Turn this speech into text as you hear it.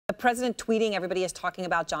The president tweeting, everybody is talking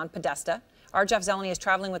about John Podesta. Our Jeff Zeleny is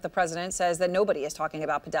traveling with the president, says that nobody is talking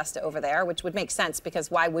about Podesta over there, which would make sense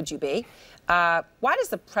because why would you be? Why does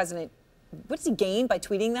the president, what does he gain by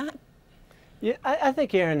tweeting that? Yeah, I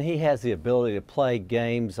think, Aaron, he has the ability to play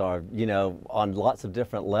games, or on lots of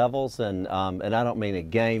different levels, and I don't mean a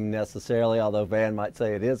game necessarily, although Van might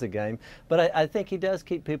say it is a game. But I think he does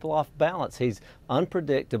keep people off balance. He's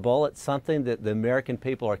unpredictable. It's something that the American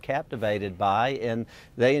people are captivated by, and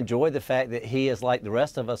they enjoy the fact that he is like the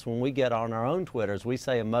rest of us when we get on our own Twitters. We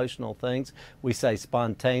say emotional things, we say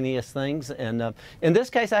spontaneous things, and in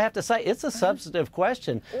this case, I have to say it's a substantive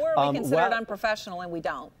question. Or we consider it unprofessional, and we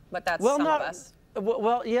don't. But that's some of us.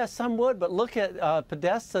 Well, yeah, some would, but look at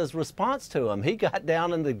Podesta's response to him. He got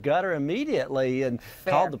down in the gutter immediately and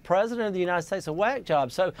called the president of the United States a whack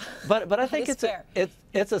job. So, but I think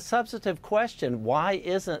it's a substantive question. Why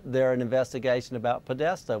isn't there an investigation about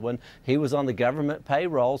Podesta when he was on the government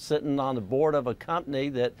payroll, sitting on the board of a company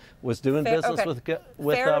that was doing business with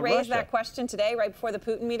Fair to raise Russia? that question today, right before the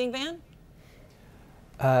Putin meeting, Van?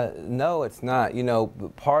 No, it's not. You know,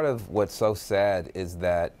 part of what's so sad is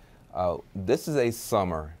that this is a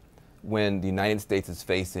summer when the United States is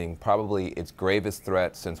facing probably its gravest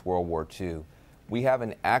threat since World War II. We have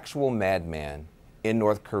an actual madman in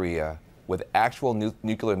North Korea with actual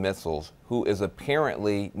nuclear missiles who is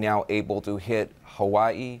apparently now able to hit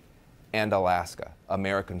Hawaii and Alaska,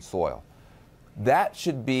 American soil. That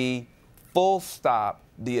should be full stop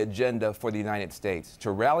the agenda for the United States,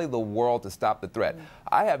 to rally the world to stop the threat.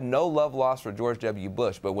 I have no love lost for George W.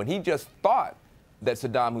 Bush, but when he just thought that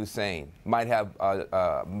Saddam Hussein might have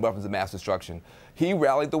weapons of mass destruction, he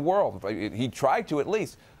rallied the world. He tried to, at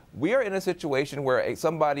least. We are in a situation where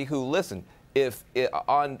somebody who, listen,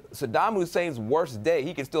 on Saddam Hussein's worst day,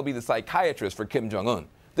 he can still be the psychiatrist for Kim Jong Un.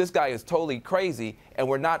 This guy is totally crazy, and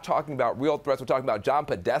we're not talking about real threats. We're talking about John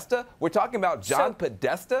Podesta. We're talking about John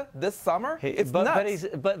Podesta this summer. It's nuts.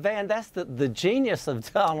 But Van, that's the genius of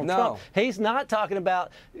Donald Trump. He's not talking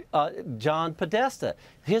about John Podesta.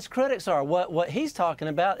 His critics are. What he's talking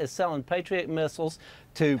about is selling Patriot missiles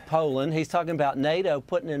to Poland. He's talking about NATO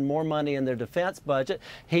putting in more money in their defense budget.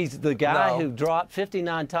 He's the guy who dropped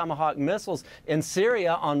 59 Tomahawk missiles in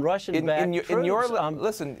Syria on Russian-backed troops.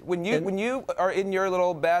 Listen, when you are in your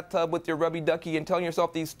little bathtub with your rubby ducky and telling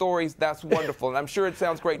yourself these stories, that's wonderful, and I'm sure it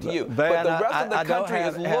sounds great to you. Van, but the rest of the country is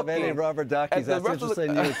looking. I don't have any rubber duckies. That's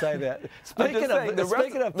interesting you would say that.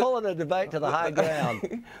 Speaking of pulling a debate to the high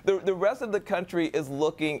ground, the rest of the country is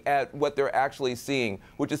looking at what they're actually seeing,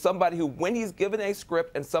 which is somebody who, when he's given a script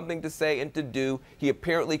and something to say and to do, he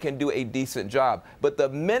apparently can do a decent job. But the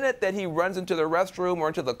minute that he runs into the restroom or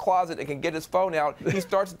into the closet and can get his phone out, he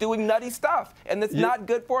starts doing nutty stuff. And it's not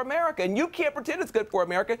good for America. And you can't pretend it's good for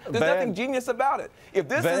America. There's nothing genius about it. If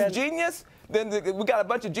this is genius, then we got a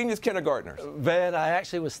bunch of genius kindergartners. Van, I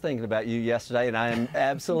actually was thinking about you yesterday, and I am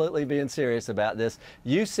absolutely being serious about this.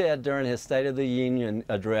 You said during his State of the Union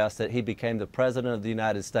address that he became the President of the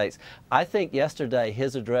United States. I think yesterday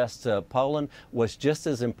his address to Poland was just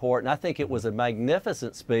as important. I think it was a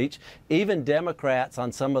magnificent speech. Even Democrats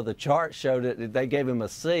on some of the charts showed it. They gave him a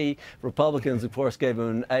C. Republicans, of course, gave him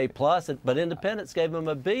an A+, but independents gave him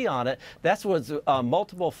a B on it. That's what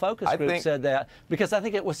multiple focus groups said that, because I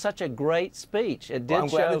think it was such a great speech. It did I'm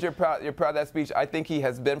glad that you're proud of that speech. I think he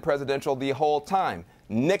has been presidential the whole time.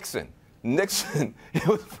 Nixon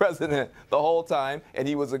was president the whole time, and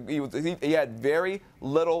he had very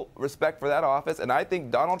little respect for that office. And I think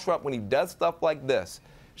Donald Trump, when he does stuff like this,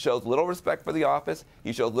 shows little respect for the office.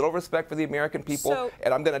 He shows little respect for the American people.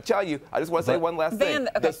 And I'm going to tell you, I just want to say one last thing.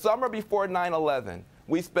 The summer before 9/11,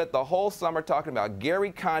 we spent the whole summer talking about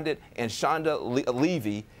Gary Condit and Shonda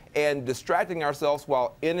Levy and distracting ourselves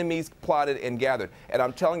while enemies plotted and gathered. And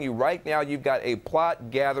I'm telling you right now, you've got a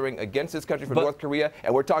plot gathering against this country for North Korea,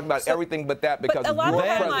 and we're talking about everything but that because a lot of of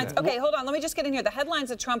headlines. Okay, hold on. Let me just get in here. The headlines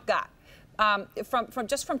that Trump got.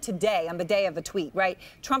 From today, on the day of the tweet, right?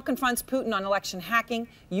 Trump confronts Putin on election hacking.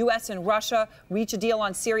 U.S. and Russia reach a deal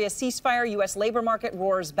on Syria ceasefire. U.S. labor market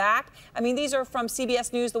roars back. I mean, these are from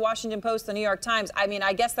CBS News, The Washington Post, The New York Times. I mean,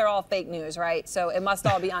 I guess they're all fake news, right? So it must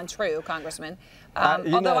all be untrue, Congressman.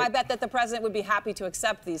 Although I bet that the president would be happy to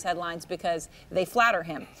accept these headlines because they flatter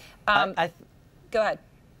him. Go ahead.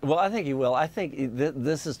 Well, I think he will. I think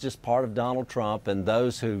this is just part of Donald Trump, and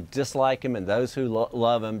those who dislike him and those who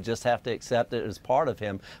love him just have to accept it as part of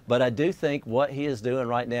him. But I do think what he is doing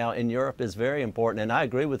right now in Europe is very important, and I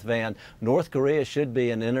agree with Van. North Korea should be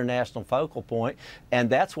an international focal point, and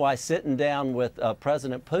that's why sitting down with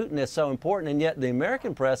President Putin is so important. And yet the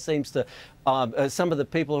American press seems to, some of the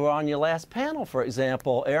people who were on your last panel, for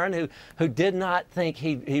example, Aaron, who did not think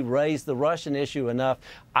he raised the Russian issue enough.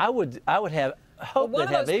 I would have hope that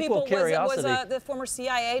have equal curiosity. Was the former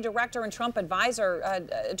CIA director and Trump advisor,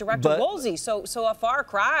 Director Woolsey. So a far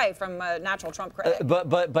cry from a natural Trump critic.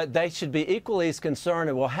 But they should be equally as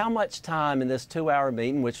concerned. Well, how much time in this 2-hour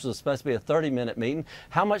meeting, which was supposed to be a 30-minute meeting,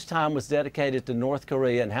 how much time was dedicated to North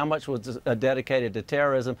Korea, and how much was dedicated to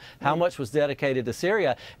terrorism? How much was dedicated to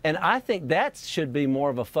Syria? And I think that should be more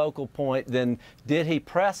of a focal point than did he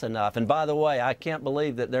press enough. And by the way, I can't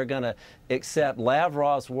believe that they're going to accept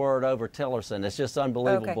Lavrov's word over Tillerson. It's just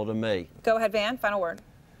unbelievable to me. Go ahead, Van. Final word.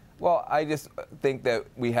 Well, I just think that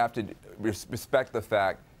we have to respect the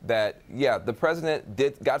fact that, yeah, the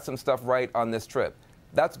president got some stuff right on this trip.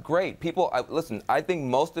 That's great. People, listen, I think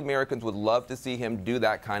most Americans would love to see him do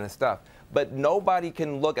that kind of stuff. But nobody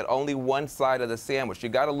can look at only one side of the sandwich. You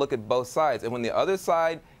got to look at both sides. And when the other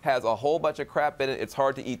side has a whole bunch of crap in it, it's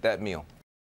hard to eat that meal.